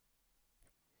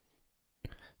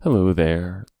Hello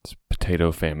there, it's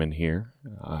Potato Famine here.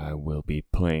 I will be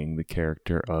playing the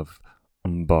character of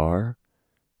Umbar.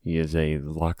 He is a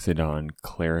Loxodon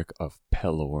cleric of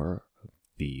Pelor,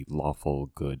 the Lawful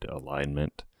Good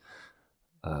alignment.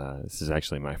 This is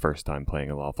actually my first time playing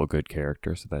a Lawful Good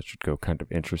character, so that should go kind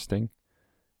of interesting.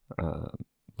 A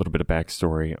little bit of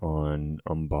backstory on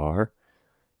Umbar.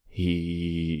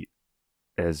 He,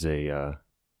 as a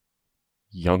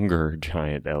younger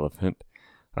giant elephant,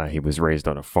 he was raised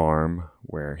on a farm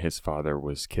where his father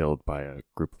was killed by a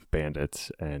group of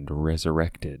bandits and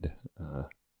resurrected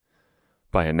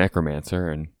by a necromancer.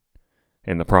 And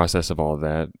in the process of all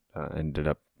that, ended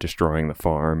up destroying the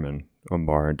farm, and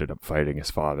Umbar ended up fighting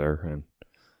his father and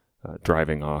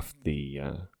driving off the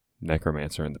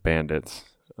necromancer and the bandits.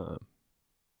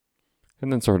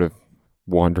 And then sort of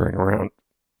wandering around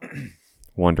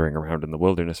in the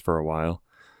wilderness for a while.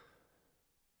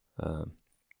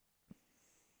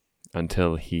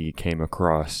 Until he came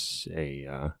across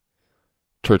a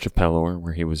Church of Pelor,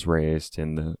 where he was raised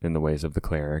in the ways of the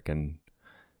cleric and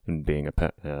being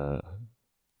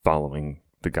following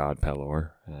the god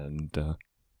Pelor, and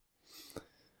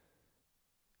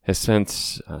has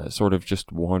since sort of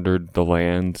just wandered the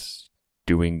lands,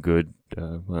 doing good,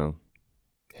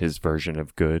 his version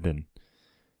of good, and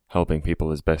helping people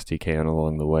as best he can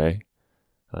along the way.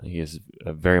 He is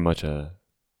very much a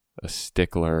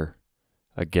stickler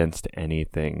against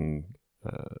anything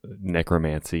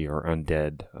necromancy or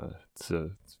undead. It's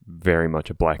very much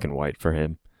a black and white for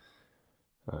him.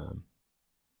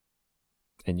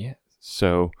 And yeah,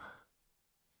 so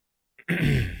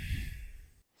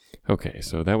okay,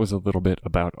 so that was a little bit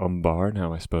about Umbar.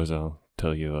 Now I suppose I'll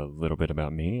tell you a little bit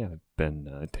about me. I've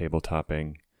been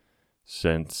tabletopping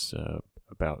since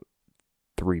about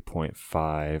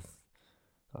 3.5.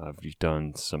 I've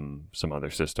done some other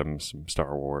systems, some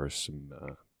Star Wars, some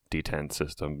D10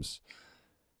 systems,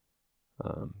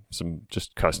 some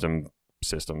just custom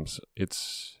systems.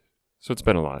 It's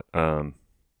been a lot. I'm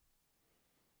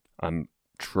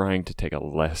trying to take a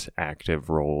less active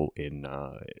role in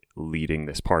leading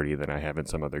this party than I have in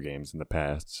some other games in the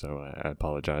past, so I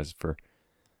apologize for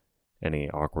any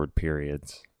awkward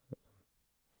periods.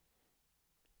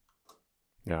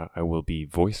 I will be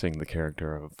voicing the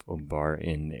character of Umbar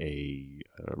in a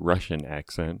Russian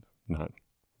accent. Not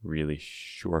really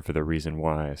sure for the reason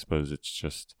why. I suppose it's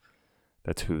just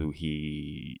that's who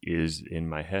he is in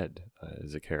my head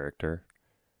as a character.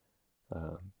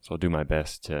 So I'll do my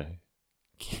best to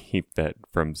keep that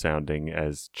from sounding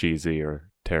as cheesy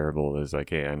or terrible as I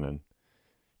can and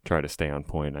try to stay on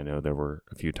point. I know there were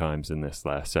a few times in this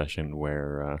last session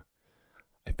where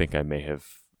I think I may have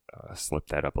slipped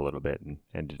that up a little bit and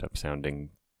ended up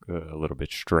sounding a little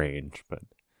bit strange, but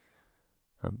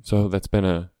so that's been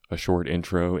a short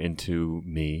intro into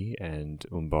me and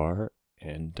Umbar,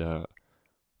 and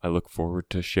I look forward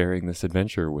to sharing this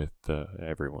adventure with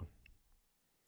everyone.